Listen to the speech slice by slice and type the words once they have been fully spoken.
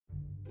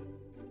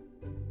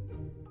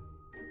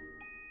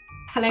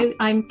Hello,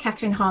 I'm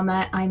Catherine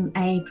Harmer. I'm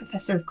a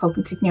professor of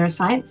cognitive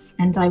neuroscience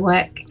and I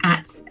work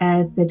at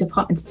the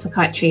Department of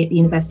Psychiatry at the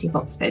University of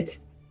Oxford.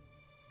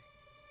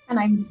 And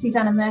I'm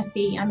Susanna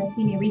Murphy. I'm a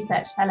senior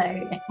research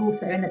fellow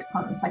also in the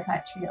Department of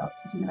Psychiatry at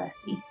Oxford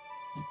University.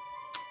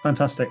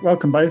 Fantastic.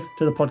 Welcome both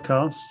to the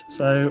podcast.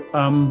 So,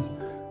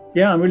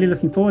 yeah, I'm really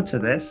looking forward to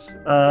this.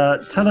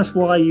 Tell us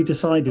why you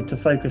decided to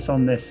focus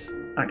on this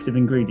active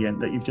ingredient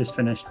that you've just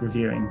finished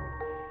reviewing.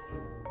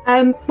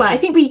 Well, I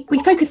think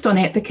we focused on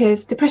it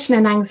because depression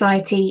and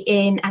anxiety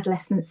in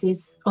adolescence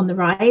is on the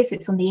rise,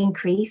 it's on the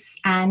increase,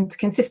 and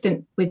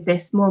consistent with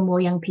this, more and more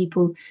young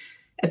people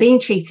are being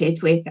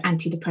treated with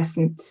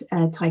antidepressant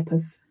type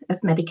of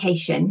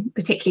medication,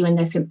 particularly when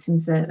their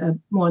symptoms are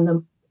more on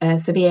the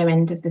severe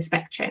end of the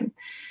spectrum.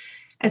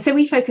 And so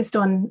we focused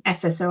on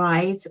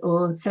SSRIs,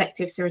 or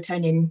selective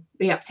serotonin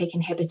reuptake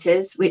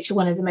inhibitors, which are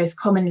one of the most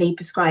commonly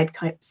prescribed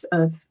types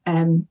of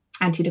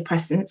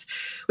antidepressants,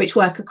 which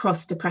work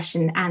across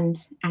depression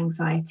and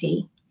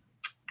anxiety.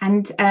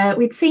 And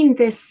we'd seen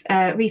this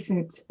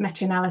recent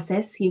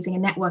meta-analysis using a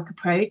network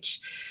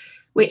approach,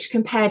 which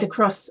compared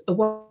across a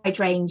wide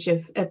range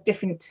of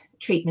different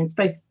treatments,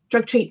 both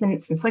drug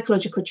treatments and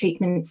psychological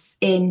treatments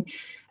in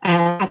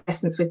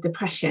adolescents with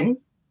depression.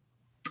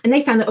 And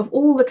they found that of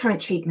all the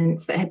current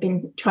treatments that had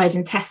been tried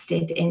and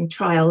tested in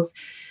trials,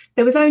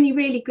 there was only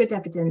really good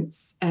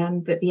evidence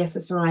that the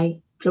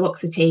SSRI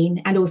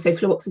fluoxetine, and also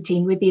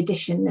fluoxetine with the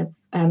addition of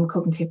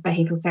cognitive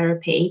behavioural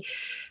therapy,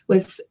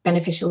 was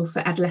beneficial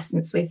for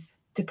adolescents with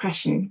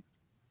depression.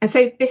 And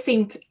so this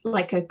seemed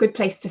like a good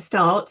place to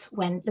start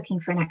when looking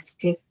for an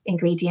active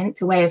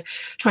ingredient, a way of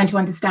trying to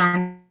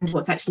understand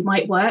what actually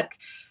might work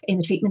in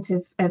the treatment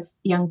of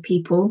young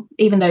people,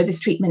 even though this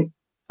treatment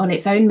on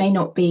its own may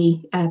not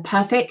be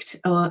perfect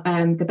or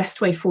the best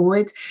way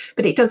forward,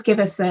 but it does give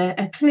us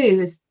a clue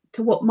as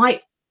to what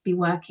might be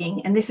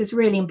working. And this is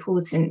really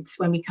important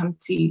when we come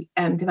to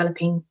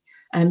developing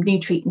new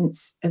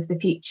treatments of the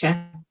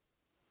future.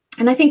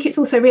 And I think it's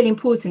also really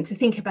important to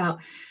think about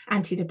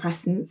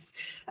antidepressants,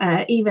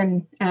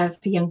 even for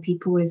young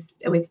people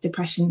with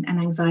depression and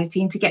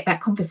anxiety, and to get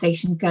that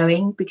conversation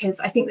going,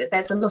 because I think that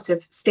there's a lot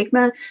of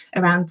stigma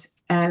around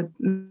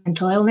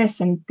mental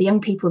illness, and the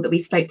young people that we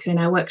spoke to in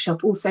our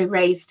workshop also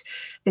raised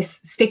this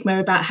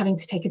stigma about having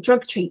to take a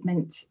drug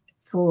treatment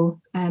for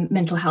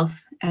mental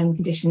health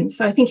conditions.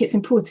 So I think it's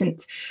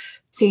important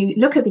to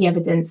look at the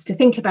evidence, to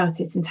think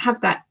about it, and to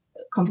have that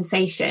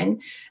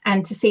conversation,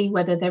 and to see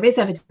whether there is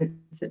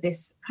evidence that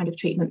this kind of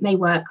treatment may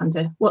work,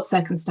 under what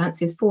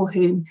circumstances, for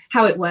whom,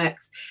 how it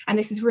works. And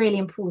this is really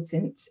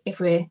important if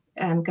we're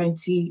going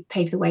to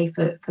pave the way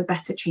for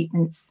better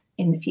treatments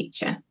in the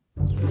future.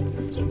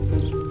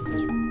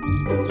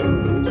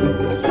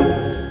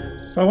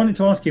 So I wanted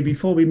to ask you,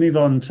 before we move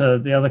on to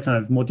the other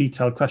kind of more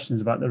detailed questions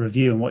about the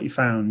review and what you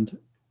found,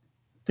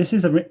 this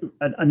is a sort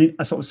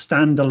of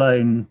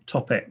standalone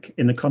topic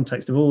in the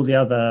context of all the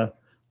other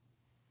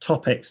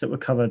topics that were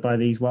covered by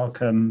these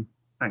welcome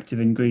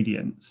active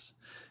ingredients.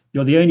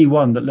 You're the only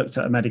one that looked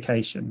at a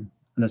medication,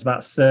 and there's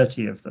about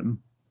 30 of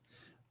them.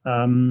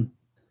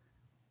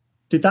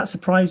 Did that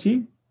surprise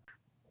you?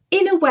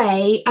 In a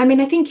way, I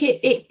mean, I think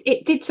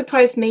it did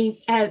surprise me,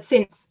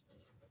 since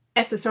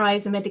SSRI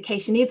as a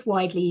medication is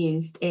widely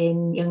used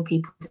in young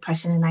people with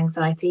depression and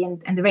anxiety, and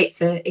the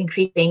rates are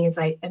increasing. As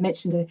I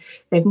mentioned,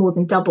 they've more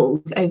than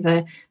doubled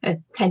over a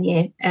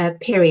 10-year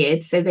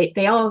period. So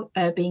they are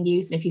being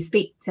used. And if you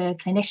speak to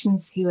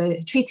clinicians who are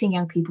treating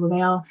young people,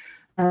 they are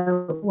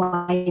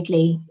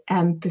widely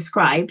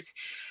prescribed.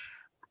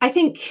 I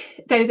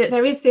think, though, that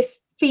there is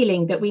this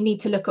feeling that we need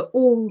to look at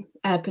all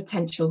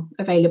potential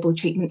available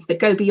treatments that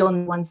go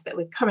beyond ones that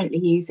we're currently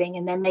using,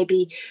 and there may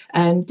be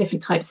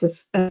different types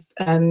of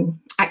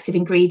active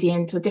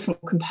ingredient or different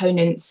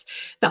components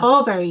that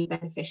are very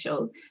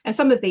beneficial. And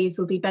some of these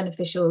will be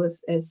beneficial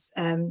as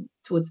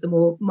towards the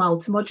more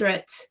mild to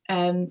moderate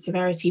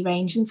severity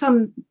range, and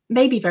some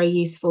may be very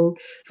useful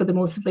for the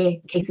more severe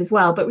case as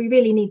well. But we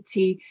really need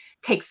to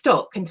take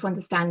stock and to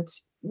understand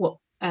what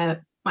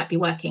might be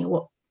working, or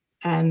what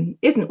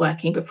isn't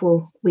working,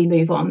 before we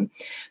move on.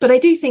 But I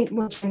do think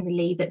more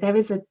generally that there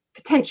is a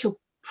potential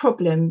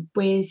problem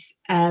with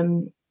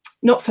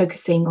not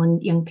focusing on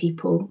young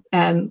people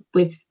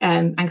with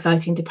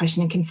anxiety and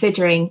depression and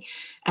considering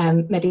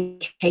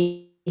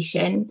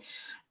medication.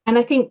 And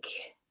I think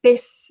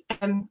this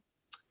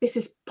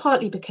is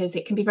partly because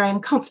it can be very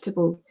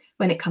uncomfortable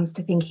when it comes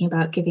to thinking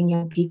about giving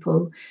young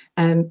people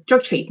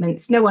drug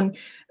treatments. No one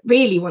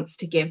really wants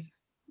to give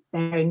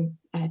their own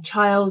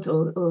child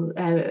or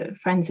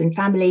friends and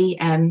family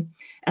a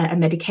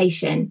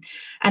medication.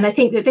 And I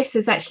think that this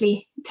has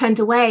actually turned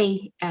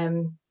away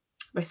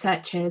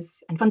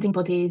researchers and funding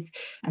bodies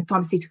and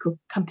pharmaceutical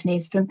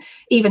companies from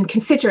even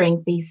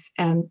considering these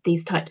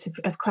types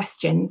of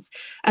questions.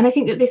 And I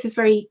think that this is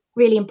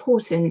really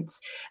important,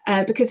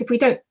 because if we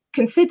don't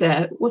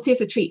consider what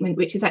is a treatment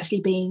which is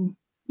actually being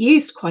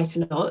used quite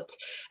a lot,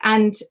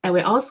 and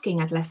we're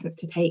asking adolescents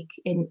to take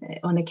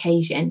on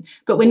occasion,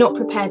 but we're not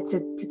prepared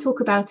to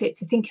talk about it,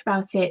 to think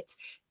about it,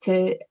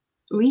 to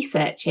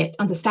research it,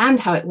 understand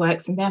how it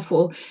works, and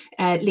therefore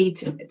lead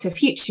to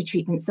future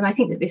treatments, then I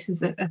think that this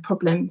is a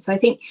problem. So I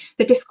think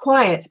the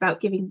disquiet about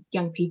giving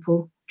young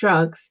people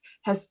drugs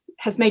has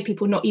made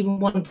people not even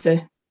want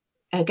to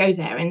go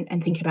there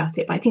and think about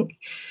it. But I think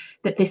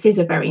that this is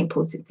a very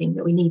important thing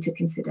that we need to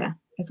consider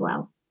as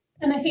well.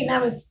 And I think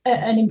that was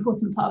an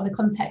important part of the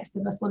context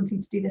of us wanting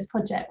to do this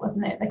project,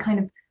 wasn't it? The kind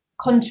of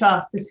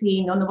contrast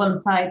between, on the one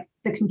side,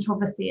 the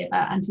controversy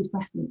about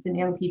antidepressants in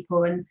young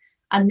people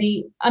and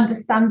the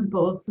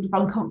understandable sort of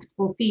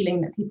uncomfortable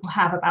feeling that people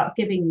have about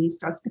giving these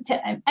drugs,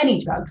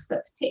 any drugs,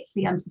 but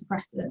particularly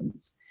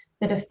antidepressants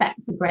that affect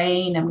the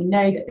brain. And we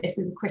know that this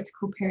is a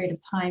critical period of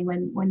time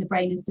when the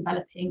brain is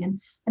developing.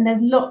 And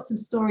there's lots of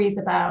stories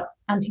about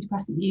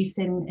antidepressant use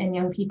in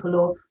young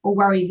people or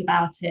worries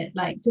about it,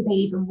 like, do they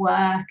even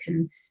work?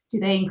 And do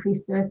they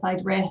increase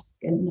suicide risk?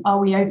 And are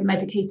we over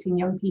medicating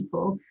young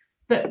people?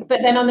 But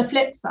then on the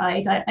flip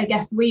side, I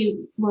guess we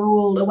were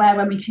all aware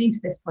when we came to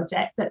this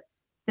project that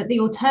the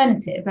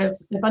alternative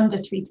of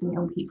under-treating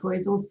young people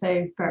is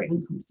also very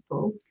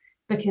uncomfortable,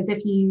 because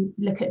if you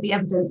look at the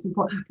evidence of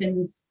what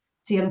happens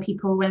to young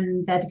people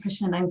when their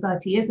depression and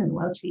anxiety isn't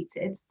well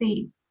treated,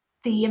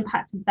 the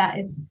impact of that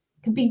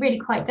can be really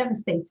quite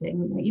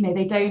devastating. You know,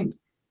 they don't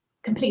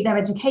complete their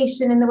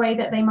education in the way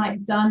that they might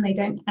have done. They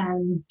don't have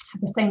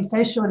the same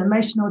social and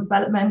emotional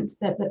development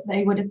that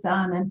they would have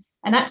done.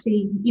 And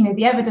actually, you know,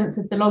 the evidence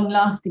of the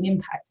long-lasting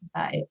impact of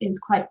that is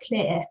quite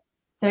clear.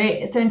 So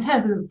in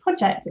terms of the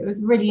project, it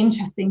was really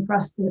interesting for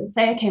us to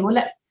say, okay, well,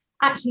 let's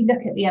actually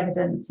look at the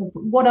evidence of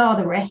what are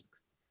the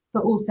risks,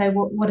 but also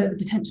what are the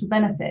potential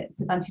benefits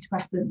of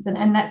antidepressants.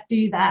 And let's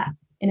do that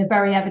in a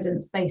very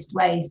evidence-based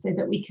way so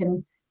that we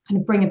can kind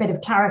of bring a bit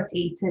of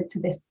clarity to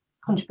this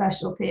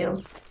controversial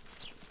field.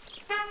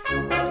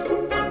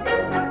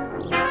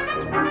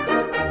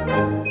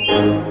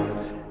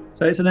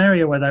 So it's an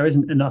area where there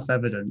isn't enough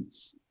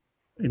evidence,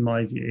 in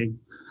my view,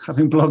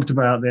 having blogged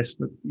about this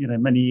for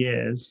many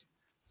years.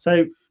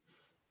 So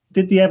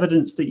did the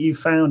evidence that you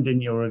found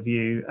in your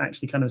review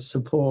actually kind of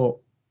support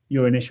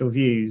your initial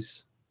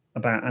views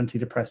about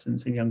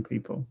antidepressants in young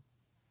people?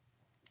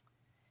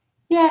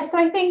 Yeah, so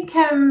I think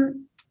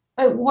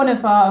one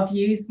of our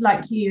views,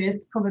 like you,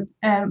 is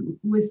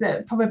was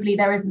that probably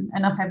there isn't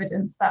enough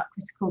evidence about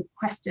critical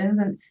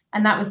questions,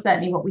 and that was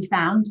certainly what we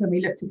found when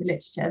we looked at the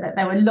literature, that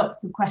there were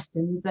lots of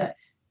questions that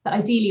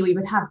ideally we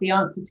would have the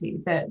answer to,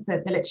 that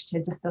the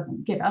literature just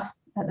doesn't give us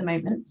at the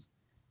moment.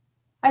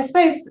 I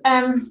suppose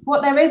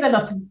what there is a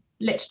lot of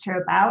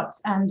literature about,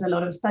 and a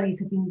lot of studies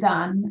have been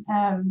done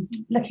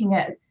looking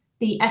at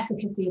the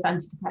efficacy of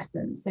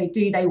antidepressants. So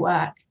do they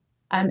work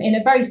in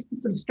a very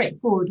sort of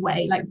straightforward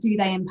way, like do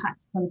they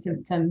impact on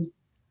symptoms,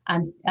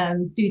 and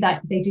they do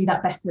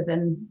that better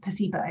than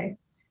placebo?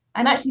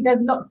 And actually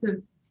there's lots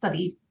of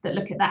studies that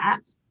look at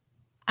that.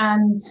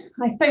 And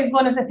I suppose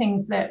one of the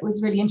things that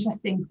was really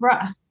interesting for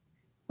us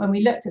when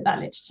we looked at that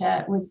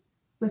literature was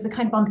the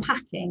kind of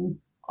unpacking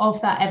of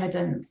that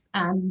evidence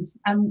and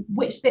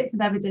which bits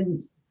of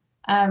evidence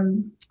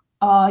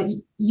are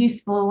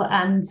useful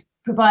and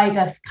provide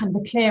us kind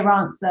of a clear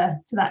answer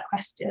to that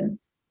question.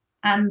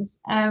 And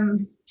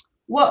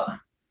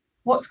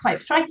what's quite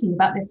striking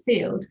about this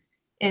field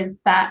is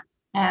that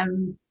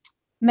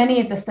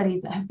many of the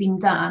studies that have been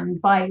done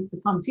by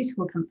the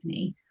pharmaceutical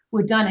company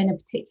were done in a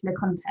particular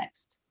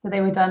context. So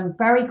they were done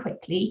very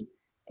quickly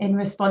in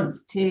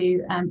response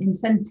to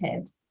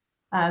incentives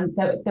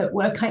that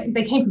were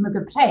they came from a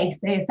good place.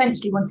 They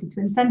essentially wanted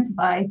to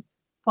incentivize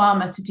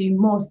pharma to do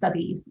more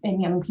studies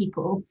in young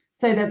people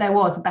so that there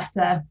was a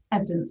better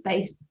evidence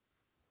base.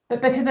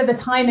 But because of the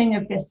timing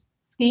of this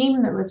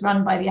scheme that was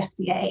run by the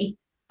FDA,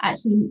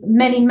 actually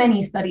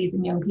many studies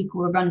in young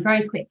people were run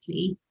very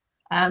quickly,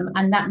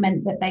 and that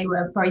meant that they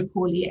were very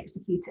poorly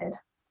executed.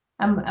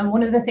 And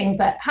one of the things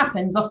that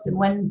happens often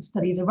when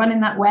studies are run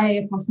in that way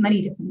across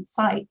many different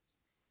sites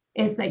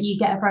is that you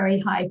get a very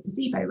high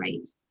placebo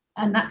rate,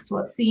 and that's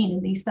what's seen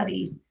in these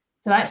studies.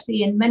 So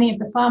actually in many of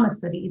the pharma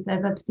studies,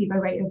 there's a placebo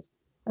rate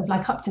of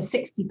like up to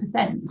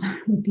 60%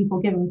 of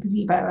people given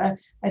placebo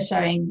are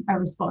showing a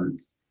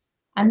response.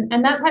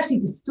 And that's actually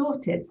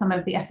distorted some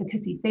of the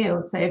efficacy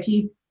field. So if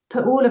you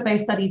put all of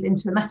those studies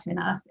into a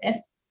meta-analysis,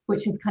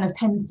 which is kind of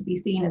tends to be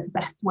seen as the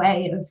best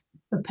way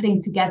of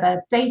putting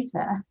together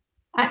data,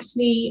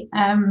 actually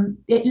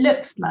it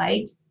looks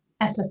like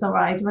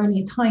SSRIs are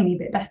only a tiny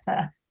bit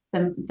better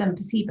than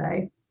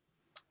placebo.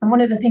 And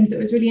one of the things that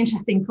was really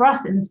interesting for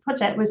us in this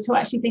project was to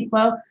actually think,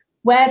 well,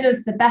 where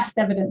does the best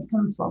evidence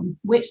come from?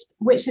 Which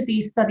of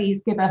these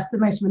studies give us the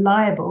most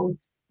reliable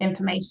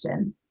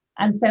information?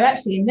 And so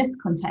actually in this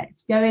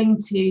context, going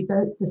to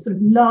the sort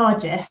of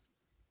largest,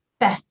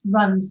 best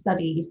run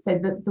studies, so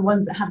the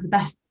ones that have the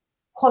best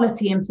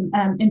quality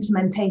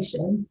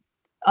implementation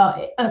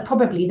are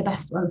probably the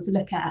best ones to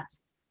look at.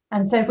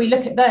 And so if we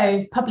look at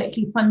those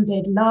publicly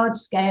funded, large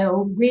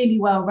scale, really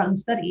well run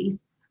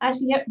studies,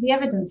 actually the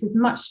evidence is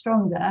much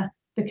stronger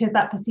because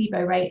that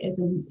placebo rate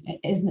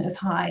isn't as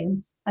high.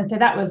 And so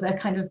that was a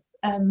kind of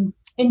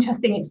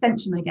interesting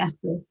extension, I guess,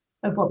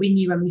 of what we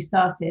knew when we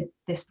started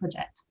this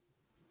project.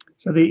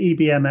 So the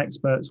EBM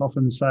experts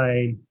often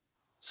say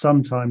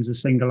sometimes a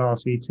single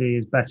RCT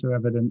is better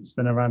evidence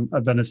than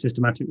a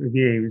systematic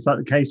review. Is that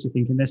the case, do you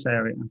think, in this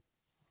area?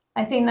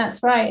 I think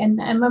that's right. And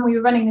when we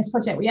were running this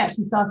project, we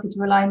actually started to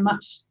rely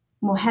much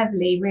more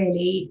heavily,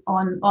 really,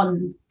 on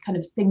kind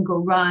of single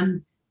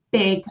run,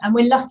 big. And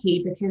we're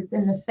lucky because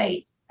in the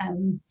States,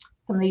 some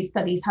of these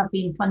studies have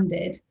been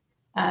funded.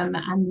 And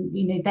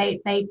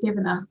they've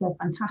given us a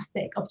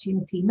fantastic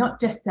opportunity, not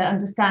just to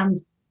understand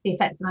the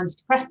effects of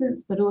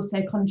antidepressants, but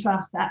also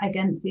contrast that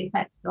against the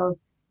effects of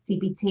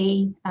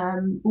CBT,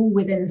 all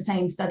within the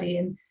same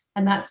study.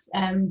 And that's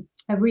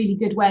a really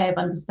good way of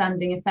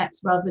understanding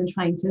effects rather than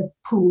trying to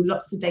pool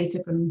lots of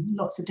data from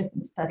lots of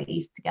different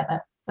studies together.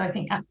 So I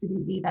think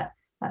absolutely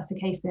that's the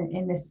case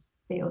in this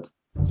field.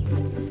 I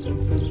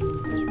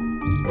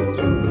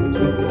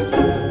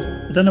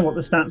don't know what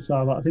the stats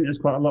are, but I think there's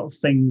quite a lot of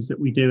things that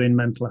we do in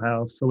mental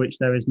health for which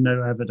there is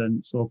no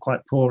evidence or quite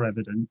poor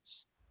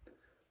evidence.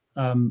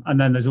 And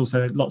then there's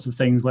also lots of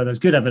things where there's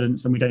good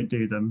evidence and we don't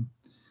do them.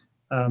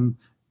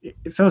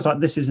 It feels like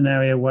this is an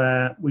area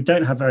where we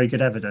don't have very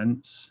good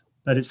evidence,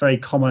 but it's very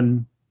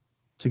common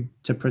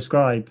to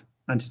prescribe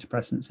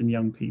antidepressants in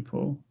young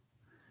people.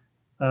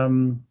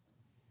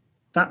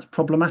 That's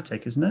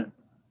problematic, isn't it?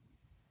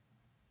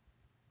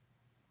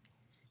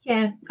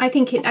 Yeah, I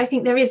think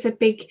there is a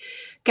big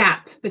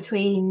gap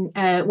between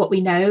what we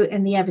know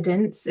and the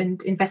evidence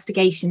and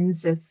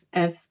investigations of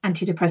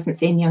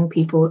antidepressants in young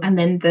people, and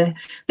then the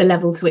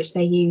level to which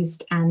they're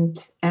used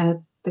and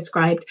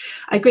prescribed.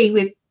 I agree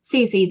with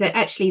Susie that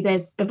actually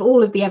there's, of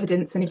all of the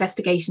evidence and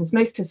investigations,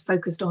 most has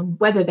focused on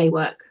whether they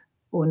work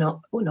or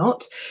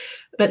not,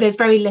 but there's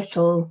very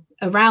little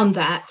around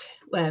that.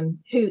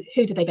 Who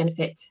do they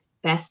benefit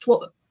best?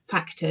 What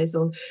factors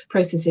or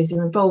processes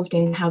are involved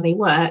in how they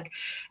work?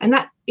 And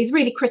that is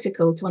really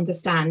critical to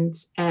understand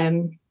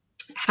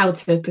how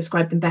to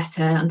prescribe them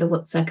better, under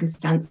what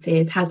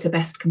circumstances, how to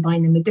best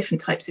combine them with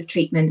different types of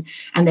treatment,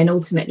 and then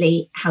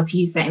ultimately how to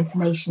use that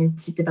information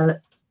to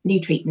develop new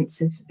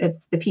treatments of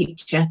the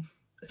future.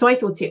 So I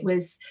thought it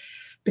was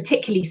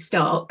particularly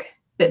stark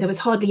that there was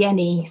hardly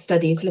any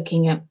studies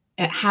looking at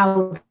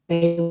how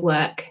they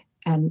work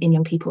in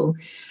young people.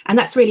 And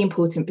that's really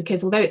important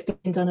because although it's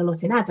been done a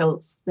lot in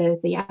adults,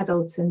 the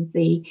adult and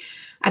the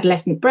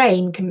adolescent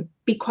brain can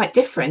be quite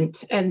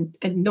different, and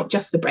not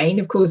just the brain,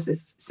 of course,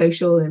 there's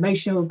social,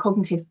 emotional,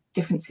 cognitive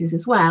differences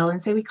as well.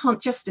 And so we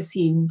can't just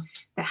assume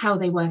that how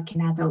they work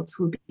in adults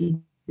will be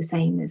the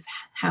same as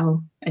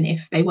how and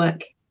if they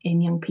work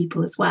in young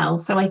people as well.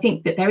 So I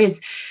think that there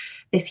is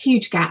this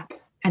huge gap,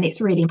 and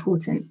it's really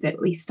important that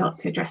we start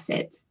to address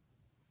it.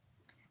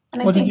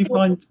 What did you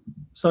find?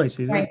 Sorry,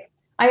 Susan. Right.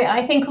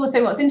 I think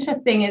also what's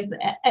interesting is,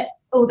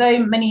 although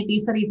many of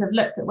these studies have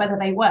looked at whether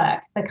they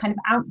work, the kind of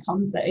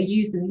outcomes that are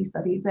used in these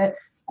studies are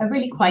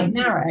really quite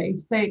narrow.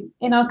 So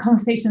in our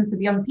conversations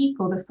with young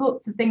people, the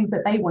sorts of things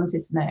that they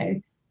wanted to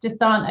know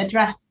just aren't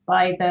addressed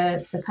by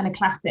the kind of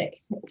classic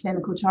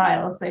clinical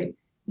trial. So,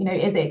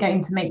 is it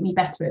going to make me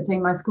better at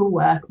doing my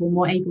schoolwork or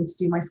more able to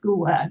do my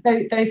schoolwork?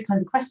 Those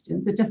kinds of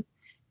questions are just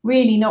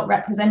really not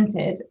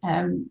represented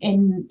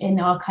in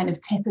our kind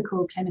of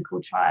typical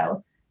clinical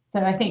trial. So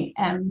I think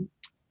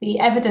the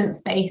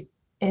evidence base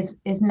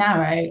is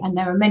narrow, and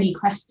there are many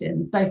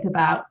questions, both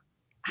about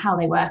how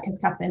they work, as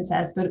Catherine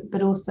says,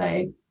 but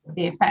also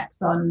the effects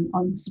on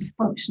sort of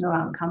functional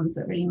outcomes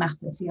that really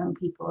matter to young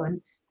people,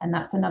 and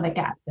that's another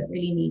gap that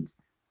really needs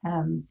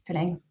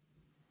filling.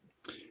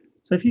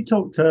 So if you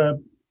talk to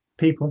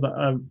people that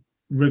are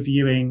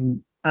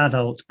reviewing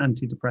adult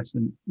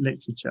antidepressant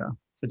literature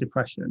for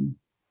depression,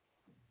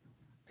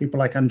 people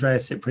like Andrea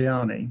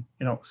Cipriani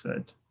in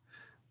Oxford,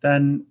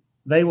 then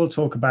they will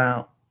talk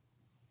about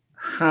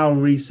how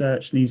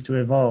research needs to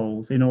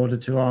evolve in order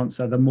to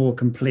answer the more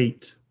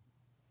complete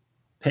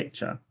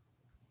picture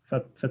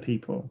for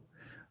people.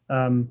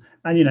 And,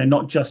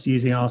 not just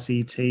using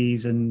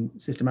RCTs and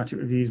systematic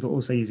reviews, but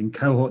also using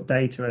cohort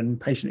data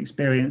and patient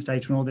experience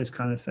data and all this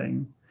kind of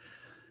thing.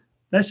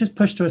 Let's just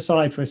push to a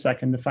side for a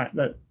second the fact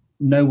that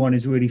no one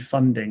is really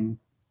funding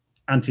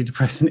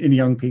antidepressant in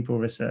young people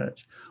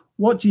research.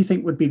 What do you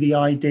think would be the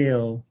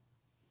ideal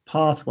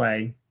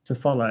pathway to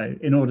follow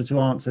in order to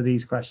answer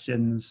these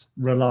questions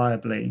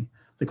reliably,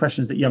 the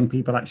questions that young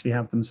people actually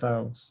have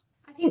themselves?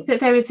 I think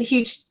that there is a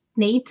huge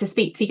need to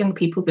speak to young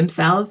people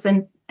themselves,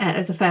 and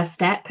as a first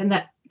step, and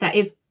that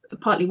is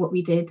partly what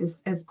we did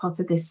as part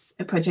of this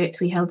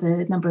project. We held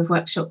a number of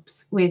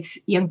workshops with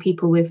young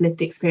people with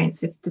lived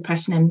experience of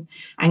depression and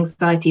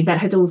anxiety that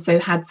had also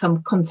had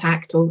some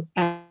contact or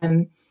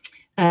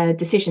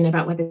decision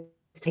about whether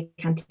to take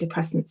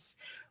antidepressants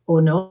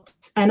or not.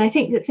 And I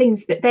think that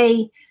things that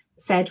they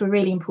said were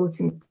really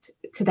important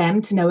to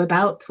them to know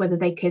about, whether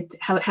they could,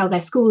 how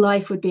their school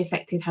life would be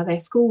affected, how their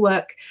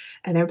schoolwork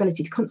and their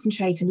ability to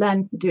concentrate and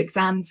learn, do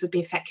exams would be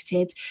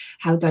affected,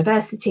 how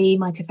diversity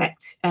might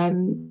affect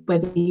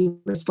whether you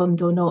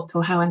respond or not,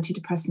 or how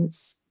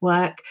antidepressants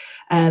work,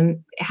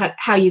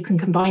 how you can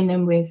combine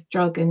them with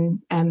drug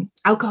and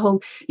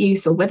alcohol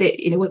use, or whether,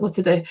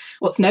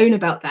 what's known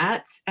about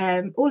that.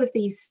 All of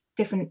these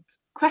different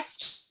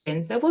questions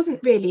there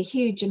wasn't really a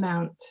huge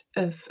amount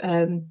of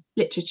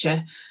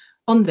literature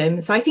on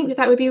them. So I think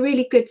that would be a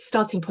really good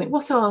starting point.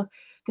 What are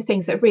the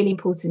things that are really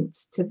important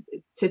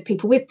to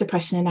people with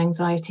depression and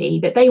anxiety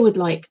that they would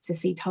like to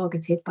see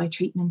targeted by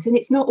treatment? And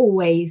it's not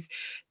always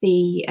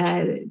the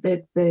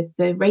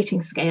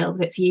rating scale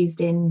that's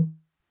used in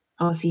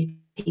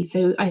RCT.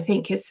 So I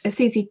think, as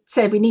Susie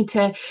said, we need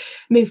to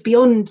move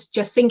beyond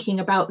just thinking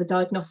about the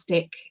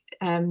diagnostic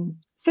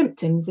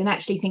symptoms and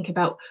actually think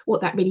about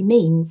what that really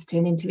means to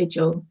an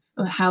individual,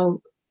 or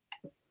how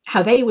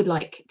they would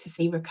like to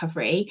see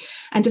recovery,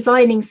 and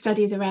designing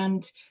studies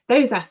around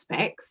those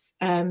aspects.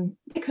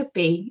 It could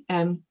be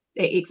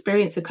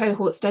experience of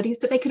cohort studies,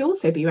 but they could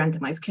also be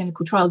randomized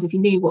clinical trials if you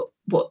knew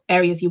what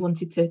areas you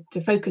wanted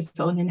to focus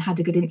on and had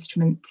a good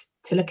instrument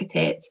to look at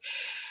it.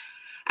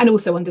 And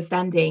also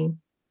understanding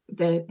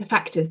the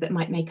factors that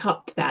might make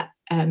up that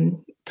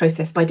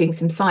process by doing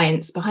some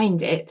science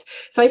behind it.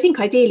 So I think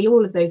ideally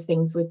all of those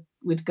things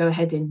would go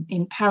ahead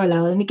in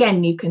parallel. And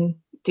again, you can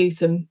do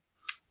some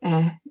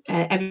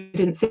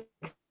evidence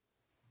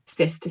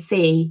to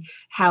see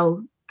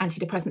how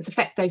antidepressants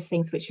affect those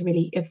things which are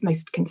really of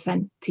most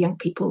concern to young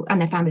people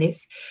and their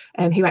families,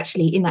 who are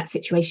actually in that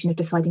situation of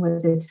deciding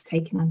whether to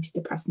take an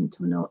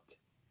antidepressant or not.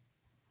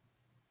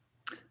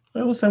 I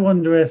also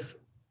wonder if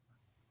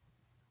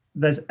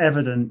there's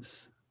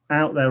evidence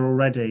out there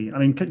already. I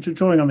mean,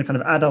 drawing on the kind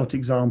of adult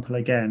example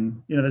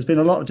again, there's been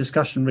a lot of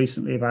discussion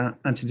recently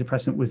about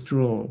antidepressant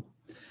withdrawal.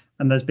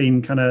 And there's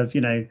been kind of,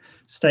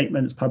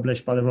 statements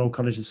published by the Royal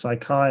College of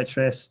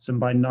Psychiatrists and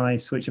by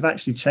NICE, which have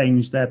actually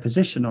changed their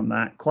position on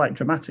that quite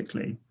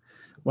dramatically,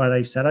 where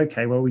they've said,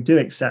 okay, well, we do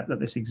accept that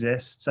this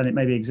exists, and it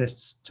maybe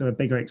exists to a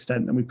bigger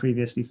extent than we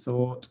previously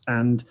thought.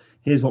 And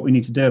here's what we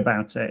need to do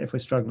about it if we're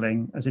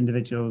struggling as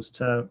individuals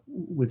to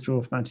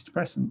withdraw from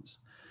antidepressants.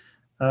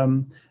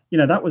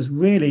 That was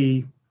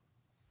really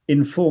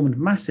informed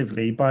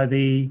massively by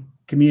the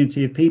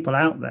community of people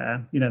out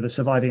there, the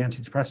Surviving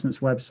Antidepressants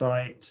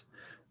website.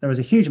 There was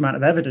a huge amount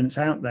of evidence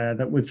out there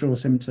that withdrawal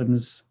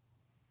symptoms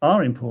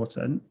are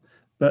important,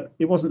 but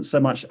it wasn't so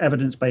much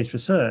evidence-based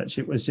research.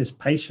 It was just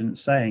patients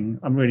saying,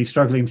 I'm really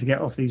struggling to get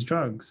off these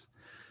drugs.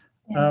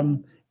 Yeah.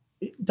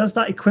 Does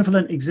that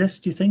equivalent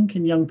exist, do you think,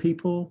 in young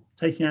people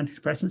taking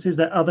antidepressants? Is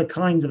there other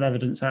kinds of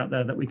evidence out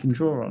there that we can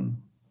draw on?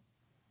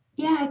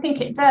 Yeah, I think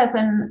it does.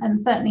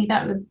 And certainly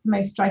that was the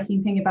most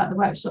striking thing about the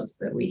workshops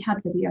that we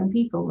had with the young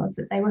people, was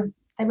that they were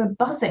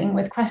buzzing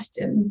with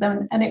questions,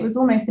 and it was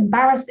almost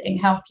embarrassing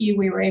how few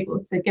we were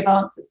able to give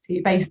answers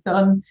to based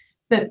on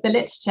the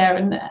literature.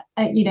 And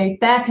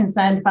they're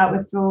concerned about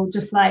withdrawal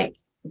just like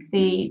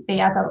the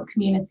adult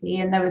community,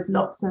 and there was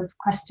lots of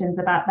questions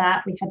about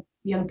that. We had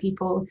young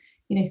people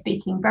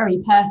speaking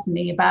very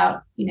personally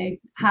about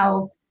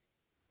how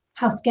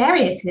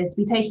scary it is to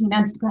be taking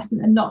an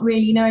antidepressant and not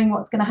really knowing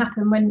what's going to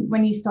happen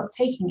when you stop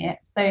taking it.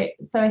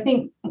 So I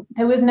think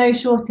there was no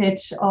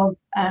shortage of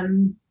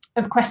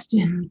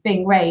questions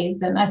being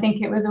raised, and I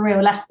think it was a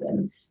real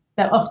lesson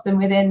that often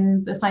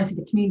within the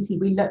scientific community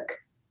we look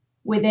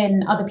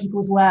within other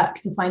people's work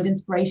to find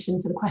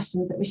inspiration for the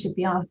questions that we should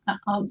be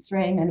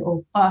answering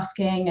or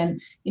asking, and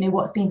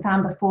what's been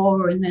found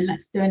before, and then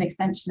let's do an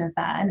extension of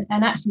that,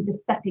 and actually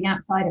just stepping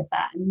outside of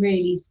that and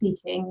really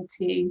speaking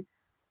to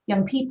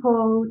young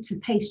people, to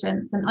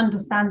patients, and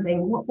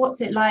understanding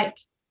what's it like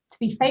to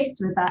be faced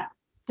with that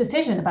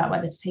decision about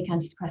whether to take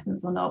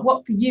antidepressants or not.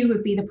 What for you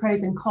would be the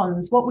pros and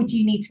cons? What would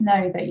you need to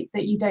know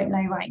that you don't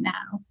know right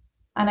now?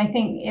 And I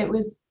think it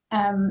was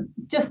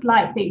just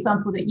like the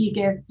example that you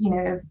give,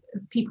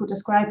 of people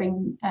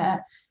describing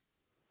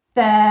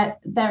their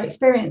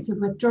experience of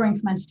withdrawing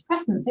from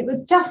antidepressants. It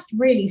was just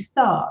really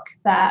stark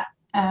that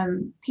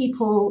young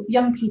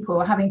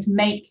people are having to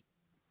make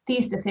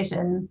these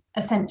decisions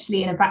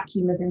essentially in a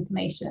vacuum of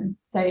information.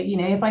 So,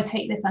 if I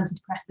take this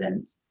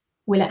antidepressant,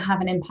 will it have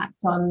an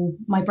impact on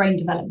my brain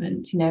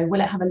development?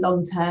 Will it have a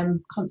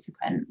long-term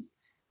consequence?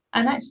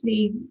 And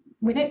actually,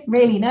 we don't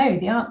really know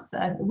the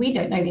answer. We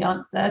don't know the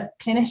answer.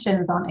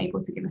 Clinicians aren't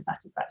able to give a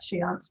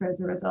satisfactory answer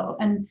as a result.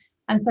 And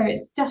so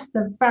it's just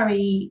a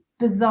very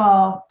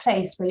bizarre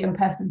place for a young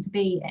person to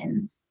be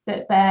in,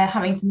 that they're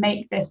having to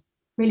make this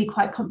really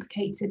quite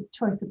complicated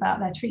choice about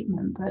their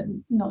treatment, but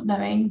not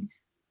knowing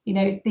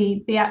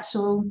the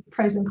actual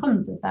pros and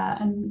cons of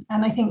that. And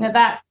I think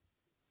that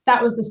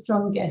was the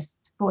strongest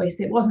voice.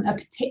 It wasn't a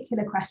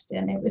particular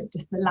question, it was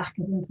just the lack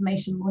of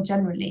information more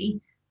generally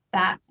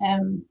that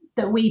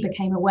we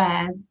became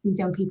aware these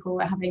young people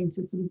were having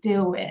to sort of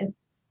deal with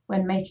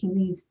when making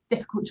these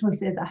difficult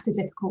choices at a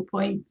difficult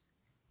point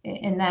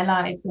in their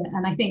lives.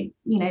 And I think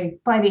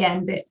by the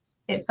end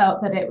it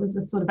felt that it was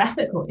a sort of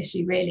ethical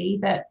issue, really,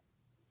 that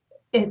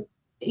it's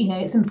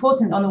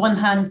important on the one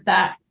hand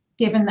that,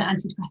 given that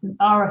antidepressants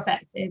are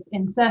effective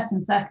in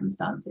certain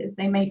circumstances,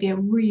 they may be a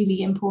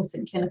really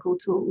important clinical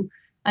tool,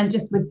 and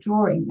just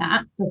withdrawing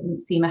that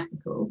doesn't seem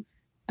ethical.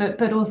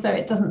 But also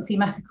it doesn't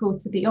seem ethical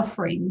to be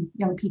offering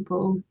young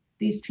people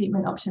these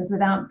treatment options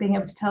without being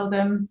able to tell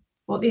them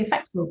what the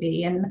effects will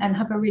be and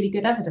have a really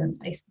good evidence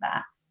base for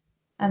that.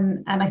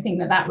 And I think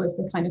that was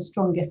the kind of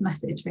strongest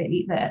message,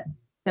 really, that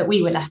that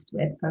we were left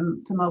with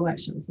from our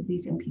workshops with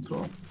these young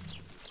people.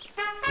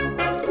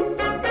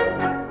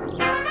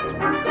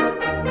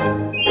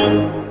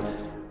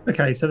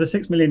 Okay, so the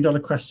 $6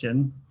 million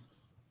question: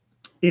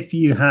 if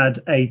you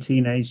had a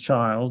teenage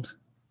child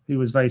who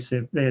was very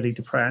severely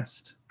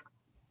depressed,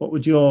 what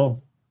would your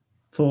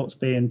thoughts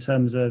be in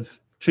terms of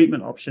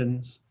treatment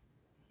options?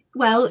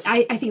 Well,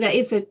 I think that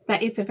is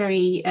a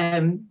very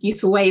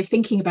useful way of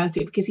thinking about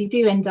it, because you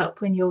do end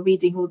up, when you're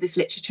reading all this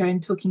literature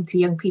and talking to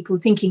young people,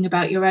 thinking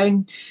about your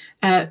own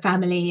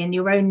family and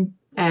your own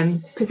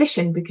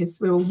position, because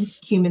we're all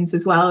humans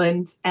as well.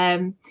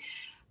 And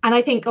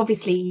I think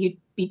obviously you'd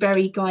be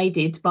very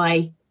guided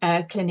by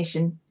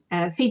clinician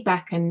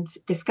feedback and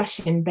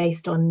discussion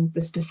based on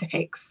the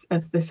specifics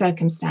of the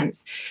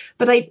circumstance.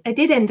 But I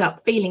did end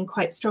up feeling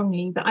quite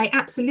strongly that I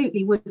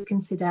absolutely would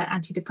consider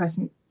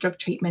antidepressant drug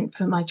treatment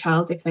for my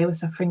child if they were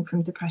suffering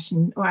from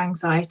depression or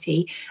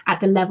anxiety at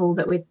the level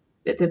that we're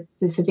at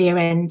the severe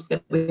end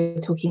that we're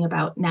talking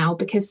about now,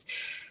 because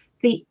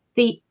the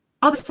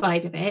other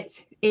side of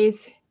it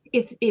is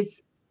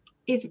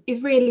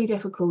really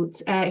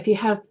difficult. If you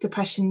have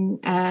depression,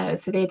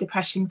 severe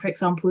depression, for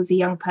example, as a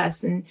young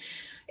person,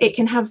 it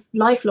can have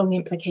lifelong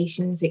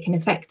implications. It can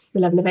affect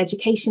the level of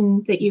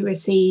education that you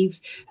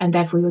receive and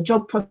therefore your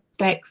job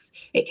prospects.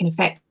 It can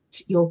affect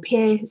your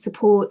peer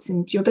support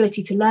and your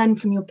ability to learn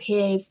from your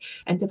peers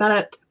and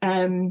develop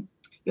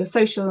your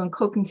social and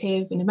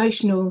cognitive and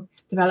emotional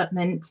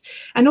development.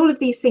 And all of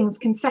these things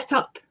can set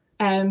up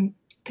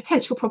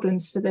potential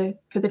problems for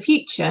the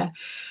future.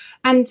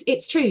 And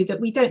it's true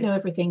that we don't know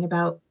everything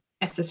about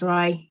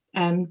SSRI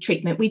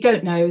treatment. We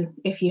don't know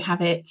if you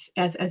have it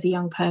as a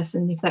young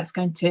person, if that's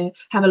going to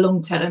have a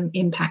long-term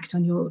impact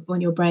on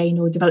your brain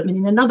or development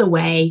in another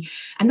way.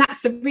 And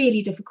that's the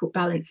really difficult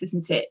balance,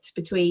 isn't it,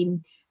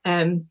 between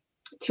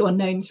two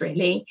unknowns,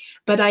 really.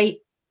 But I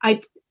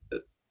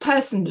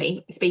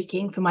personally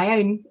speaking, from my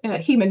own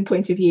human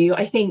point of view,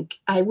 I think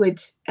I would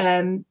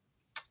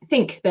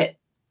think that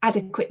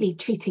adequately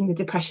treating the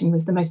depression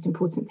was the most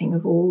important thing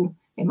of all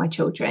in my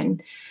children.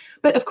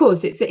 But of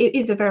course, it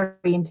is a very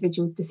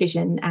individual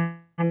decision,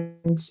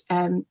 and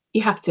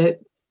you have to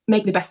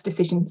make the best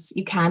decisions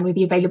you can with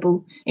the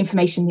available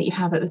information that you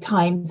have at the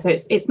time. So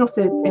it's not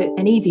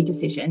an easy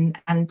decision,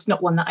 and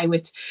not one that I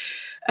would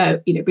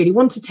really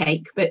want to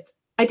take. But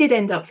I did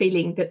end up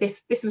feeling that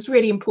this was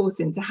really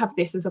important to have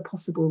this as a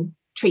possible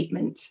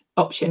treatment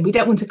option. We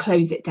don't want to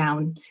close it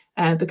down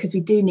because we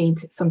do need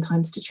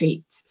sometimes to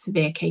treat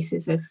severe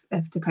cases of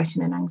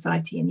depression and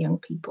anxiety in young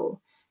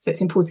people. So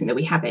it's important that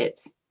we have it.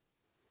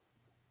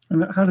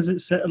 And how does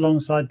it sit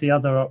alongside the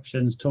other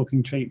options,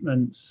 talking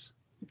treatments,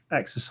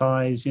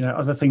 exercise,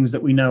 other things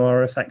that we know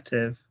are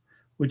effective?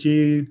 Would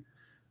you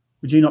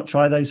not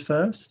try those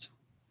first?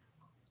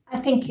 I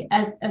think,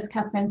 as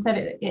Catherine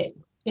said,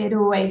 it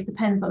always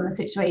depends on the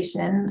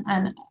situation.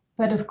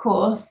 But of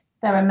course,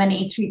 there are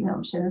many treatment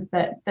options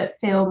that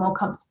feel more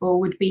comfortable,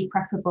 would be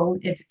preferable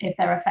if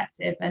they're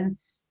effective. And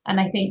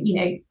I think,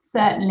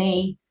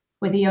 certainly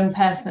with a young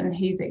person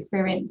who's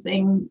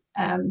experiencing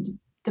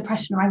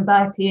depression or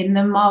anxiety in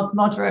the mild to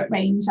moderate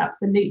range,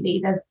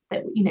 absolutely,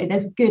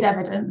 there's good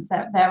evidence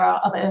that there are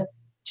other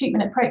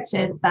treatment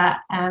approaches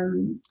that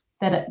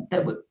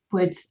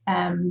would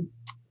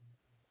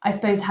I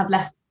suppose have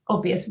less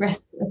obvious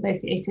risks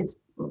associated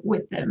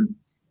with them.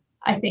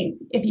 I think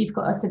if you've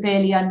got a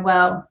severely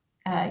unwell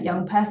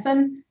young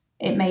person,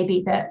 it may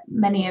be that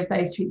many of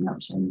those treatment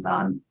options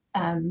aren't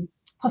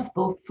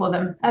possible for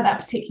them at that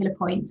particular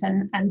point.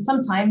 And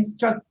sometimes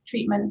drug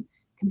treatment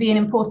can be an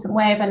important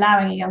way of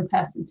allowing a young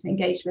person to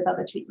engage with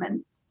other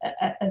treatments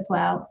as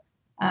well.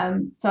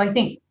 So I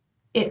think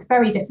it's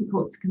very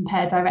difficult to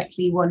compare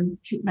directly one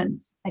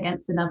treatment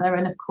against another.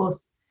 And of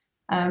course,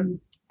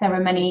 there are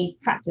many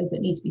factors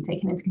that need to be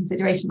taken into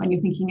consideration when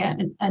you're thinking at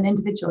an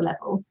individual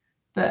level.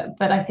 But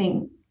I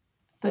think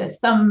for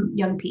some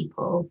young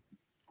people,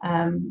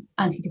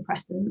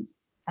 antidepressants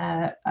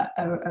are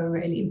a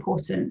really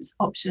important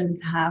option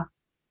to have.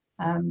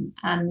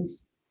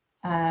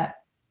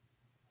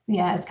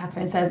 As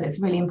Catherine says, it's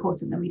really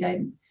important that we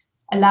don't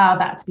allow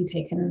that to be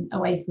taken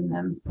away from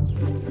them.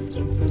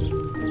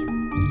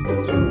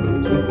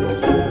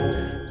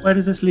 Where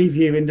does this leave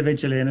you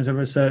individually and as a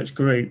research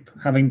group,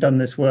 having done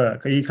this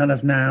work? Are you kind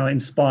of now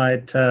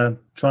inspired to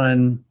try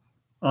and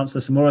answer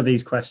some more of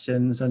these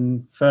questions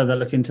and further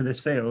look into this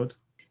field?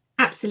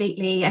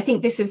 Absolutely. I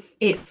think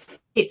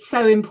it's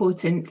so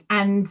important,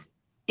 and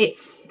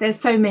there's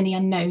so many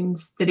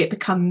unknowns that it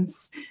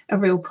becomes a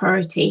real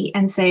priority.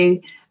 And so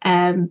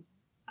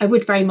I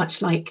would very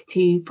much like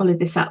to follow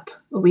this up,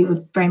 or we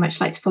would very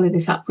much like to follow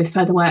this up with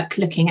further work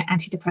looking at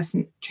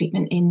antidepressant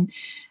treatment in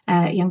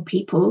young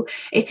people.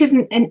 It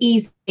isn't an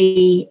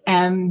easy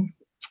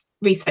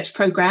research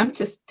program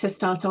to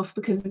start off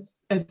because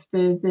of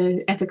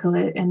the ethical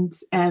and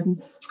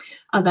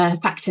other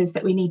factors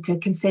that we need to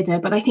consider.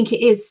 But I think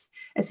it is,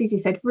 as Susie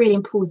said, really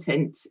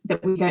important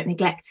that we don't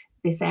neglect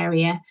this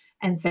area.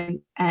 And so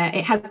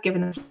it has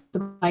given us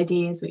some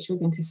ideas which we're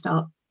going to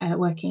start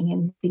working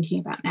and thinking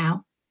about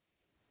now.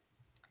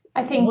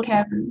 I think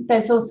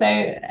there's also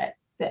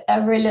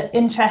a real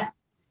interest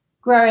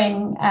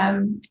growing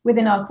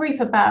within our group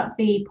about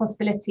the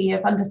possibility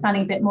of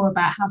understanding a bit more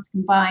about how to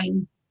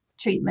combine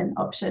treatment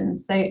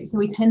options. So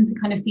we tend to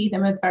kind of see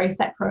them as very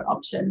separate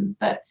options,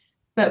 but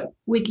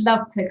we'd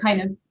love to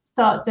kind of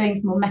start doing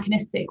some more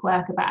mechanistic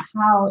work about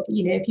how,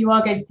 if you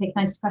are going to take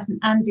an antidepressant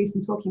and do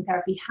some talking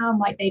therapy, how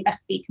might they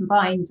best be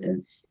combined?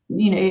 And,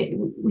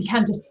 we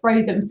can just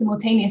throw them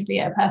simultaneously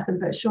at a person,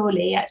 but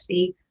surely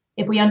actually,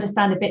 if we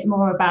understand a bit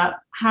more about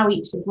how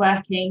each is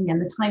working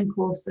and the time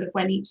course of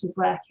when each is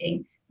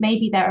working,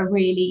 maybe there are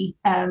really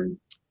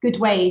good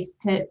ways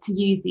to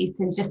use these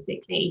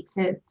synergistically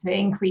to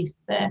increase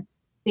the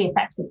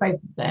effects of both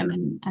of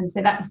them. And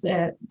so that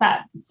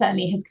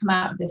certainly has come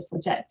out of this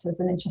project as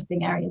an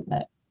interesting area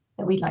that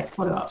we'd like to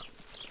follow up.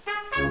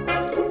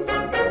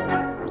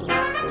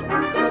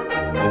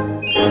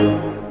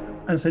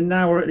 And so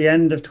now we're at the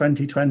end of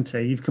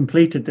 2020. You've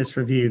completed this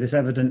review. This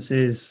evidence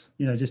is,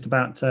 just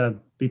about to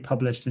be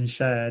published and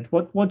shared.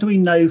 What do we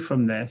know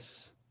from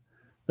this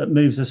that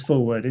moves us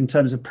forward in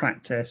terms of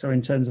practice or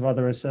in terms of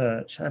other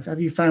research? Have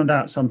you found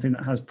out something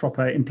that has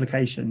proper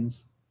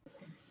implications?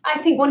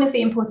 I think one of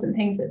the important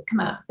things that's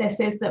come out of this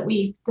is that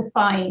we've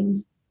defined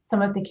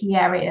some of the key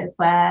areas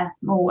where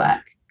more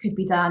work could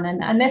be done.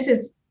 And this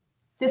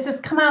has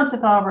come out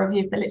of our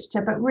review of the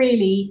literature, but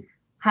really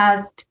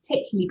has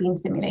particularly been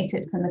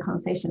stimulated from the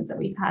conversations that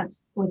we've had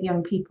with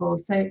young people.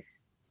 So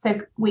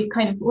we've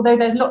kind of, although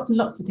there's lots and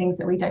lots of things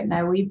that we don't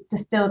know, we've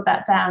distilled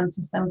that down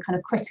to some kind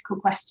of critical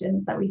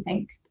questions that we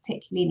think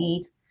particularly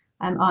need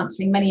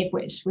answering, many of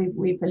which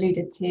we've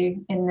alluded to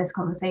in this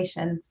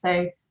conversation.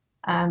 So,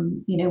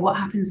 what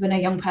happens when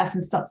a young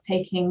person stops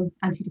taking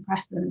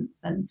antidepressants,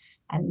 and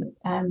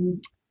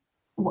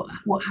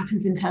what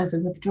happens in terms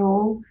of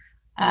withdrawal?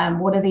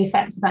 What are the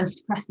effects of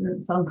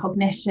antidepressants on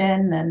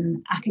cognition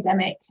and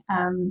academic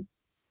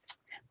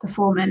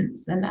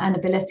performance and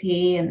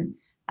ability? And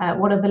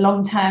what are the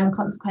long-term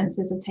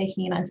consequences of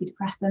taking an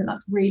antidepressant?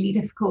 That's really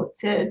difficult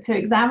to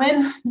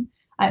examine.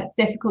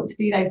 Difficult to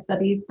do those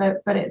studies,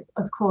 but it's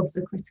of course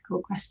a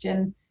critical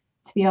question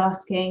to be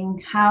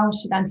asking. How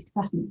should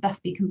antidepressants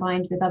best be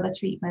combined with other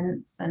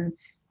treatments, and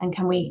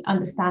can we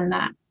understand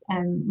that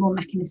more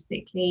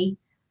mechanistically?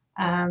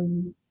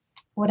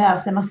 What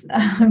else?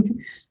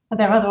 Are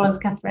there other ones,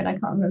 Catherine? I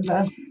can't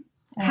remember.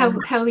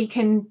 How we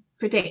can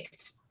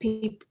predict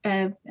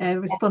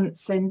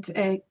response, and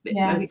a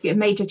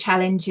major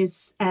challenge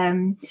is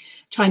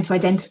trying to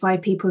identify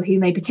people who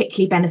may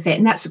particularly benefit,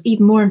 and that's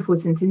even more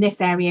important in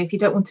this area. If you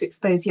don't want to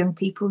expose young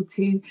people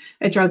to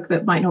a drug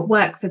that might not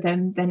work for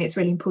them, then it's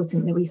really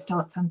important that we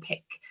start to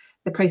unpick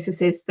the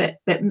processes that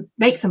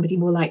make somebody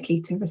more likely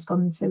to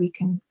respond, so we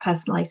can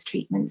personalise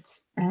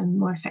treatment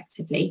more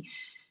effectively.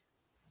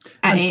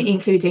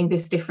 Including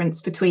this difference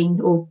between,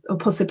 or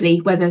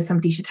possibly whether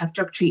somebody should have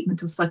drug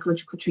treatment or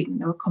psychological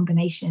treatment or a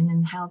combination,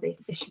 and how they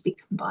should be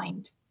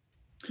combined.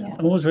 Yeah.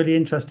 I'm always really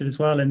interested as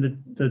well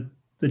in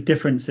the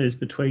differences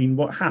between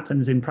what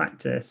happens in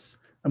practice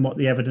and what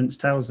the evidence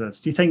tells us.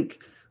 Do you think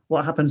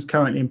what happens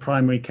currently in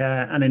primary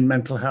care and in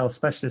mental health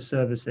specialist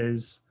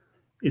services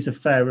is a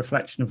fair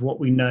reflection of what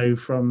we know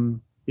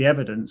from the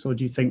evidence, or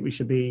do you think we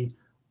should be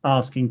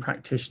asking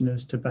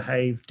practitioners to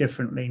behave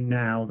differently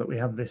now that we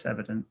have this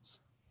evidence?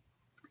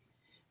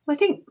 Well, I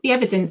think the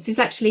evidence is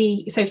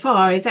actually, so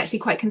far, is actually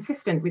quite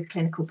consistent with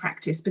clinical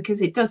practice,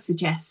 because it does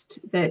suggest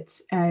that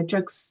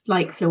drugs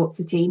like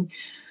fluoxetine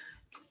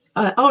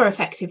are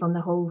effective on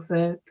the whole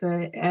for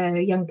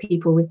young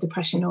people with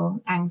depression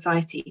or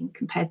anxiety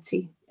compared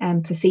to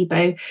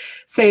placebo.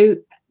 So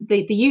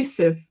the use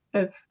of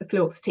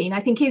fluoxetine, I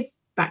think, is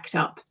backed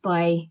up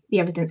by the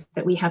evidence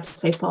that we have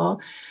so far.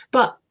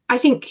 But I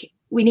think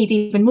we need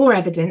even more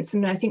evidence.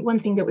 And I think one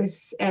thing that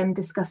was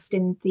discussed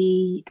in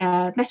the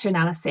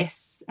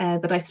meta-analysis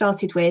that I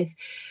started with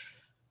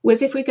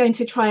was, if we're going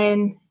to try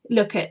and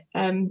look at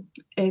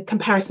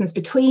comparisons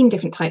between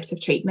different types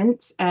of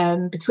treatment,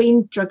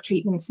 between drug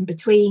treatments and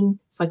between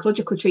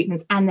psychological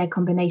treatments and their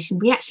combination,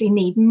 we actually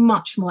need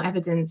much more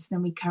evidence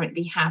than we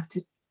currently have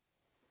to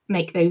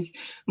make those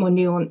more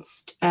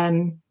nuanced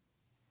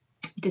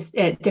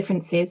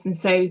differences. And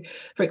so,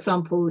 for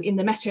example, in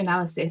the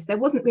meta-analysis, there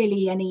wasn't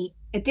really any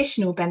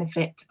additional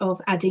benefit of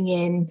adding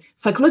in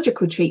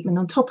psychological treatment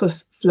on top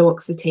of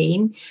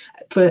fluoxetine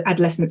for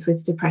adolescents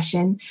with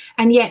depression.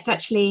 And yet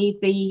actually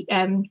the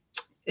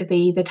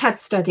TAD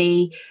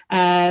study,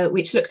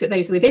 which looked at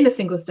those within a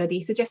single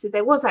study, suggested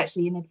there was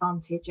actually an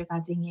advantage of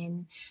adding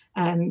in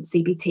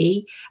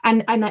CBT.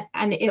 And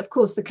of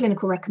course, the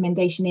clinical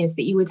recommendation is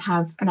that you would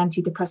have an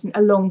antidepressant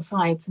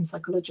alongside some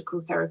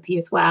psychological therapy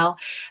as well.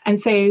 And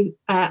so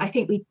I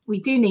think we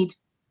do need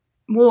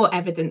more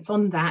evidence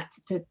on that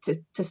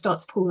to start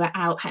to pull that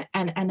out.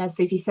 And as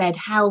Susie said,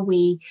 how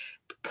we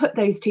put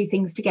those two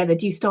things together.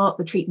 Do you start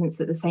the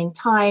treatments at the same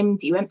time?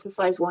 Do you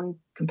emphasize one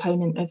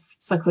component of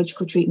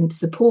psychological treatment to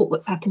support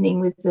what's happening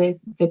with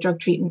the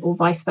drug treatment, or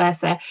vice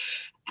versa?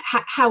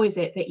 How is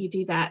it that you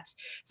do that?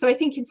 So I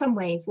think in some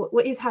ways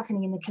what is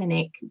happening in the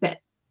clinic, that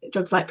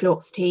drugs like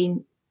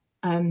fluoxetine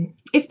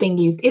is being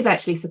used is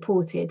actually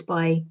supported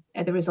by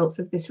the results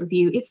of this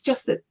review. It's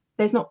just that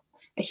there's not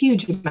a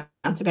huge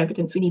amount of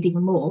evidence. We need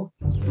even more.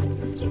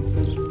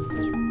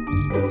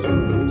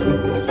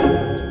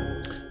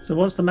 So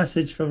what's the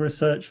message for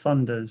research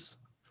funders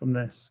from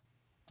this?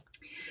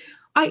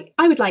 I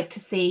would like to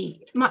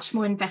see much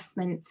more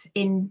investment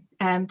in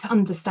to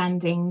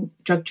understanding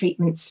drug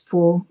treatments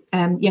for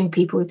young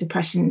people with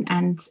depression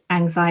and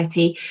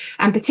anxiety,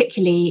 and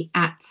particularly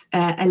at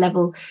a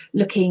level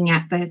looking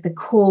at the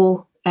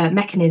core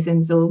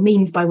mechanisms or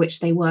means by which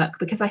they work,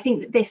 because I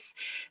think that this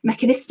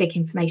mechanistic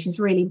information is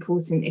really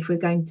important if we're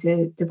going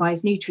to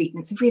devise new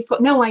treatments. If we've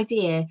got no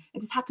idea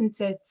and just happen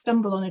to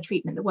stumble on a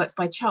treatment that works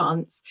by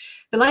chance,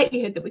 the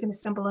likelihood that we're going to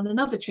stumble on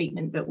another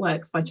treatment that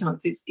works by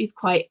chance is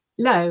quite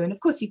low. And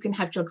of course, you can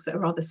have drugs that are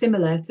rather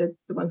similar to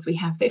the ones we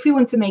have. But if we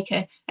want to make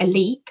a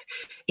leap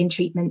in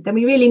treatment, then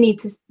we really need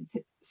to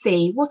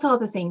see what are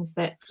the things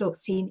that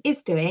fluoxetine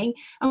is doing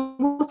and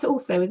what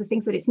also are the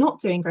things that it's not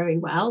doing very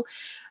well,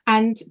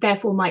 and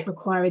therefore might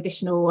require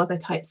additional other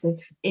types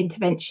of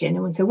intervention.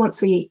 And so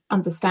once we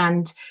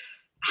understand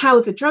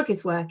how the drug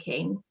is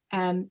working,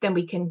 then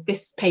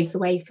this paves the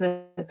way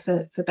for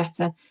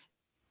better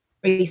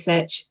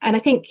research. And I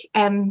think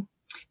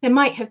there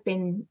might have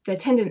been the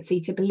tendency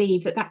to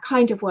believe that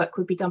kind of work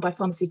would be done by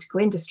pharmaceutical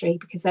industry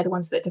because they're the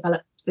ones that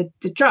develop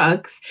the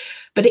drugs,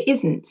 but it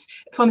isn't.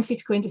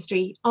 Pharmaceutical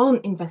industry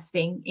aren't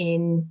investing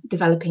in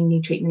developing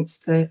new treatments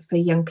for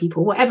young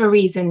people, whatever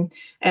reason.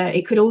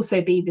 It could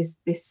also be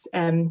this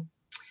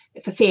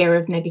for fear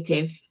of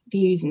negative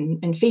views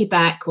and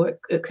feedback, or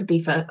it could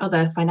be for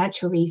other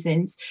financial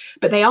reasons,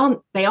 but they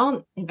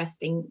aren't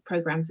investing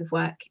programs of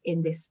work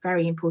in this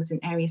very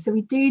important area. So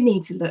we do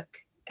need to look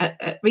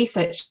at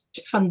research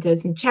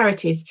funders and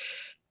charities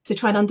to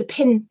try and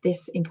underpin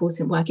this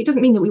important work. It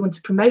doesn't mean that we want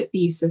to promote the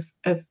use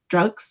of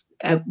drugs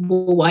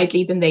more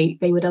widely than they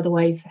would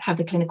otherwise have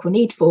a clinical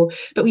need for,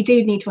 but we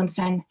do need to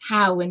understand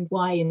how and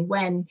why and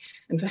when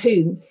and for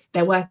whom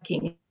they're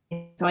working.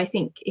 So I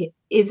think it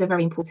is a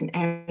very important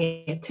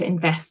area to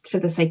invest for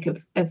the sake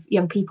of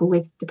young people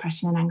with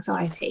depression and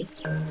anxiety.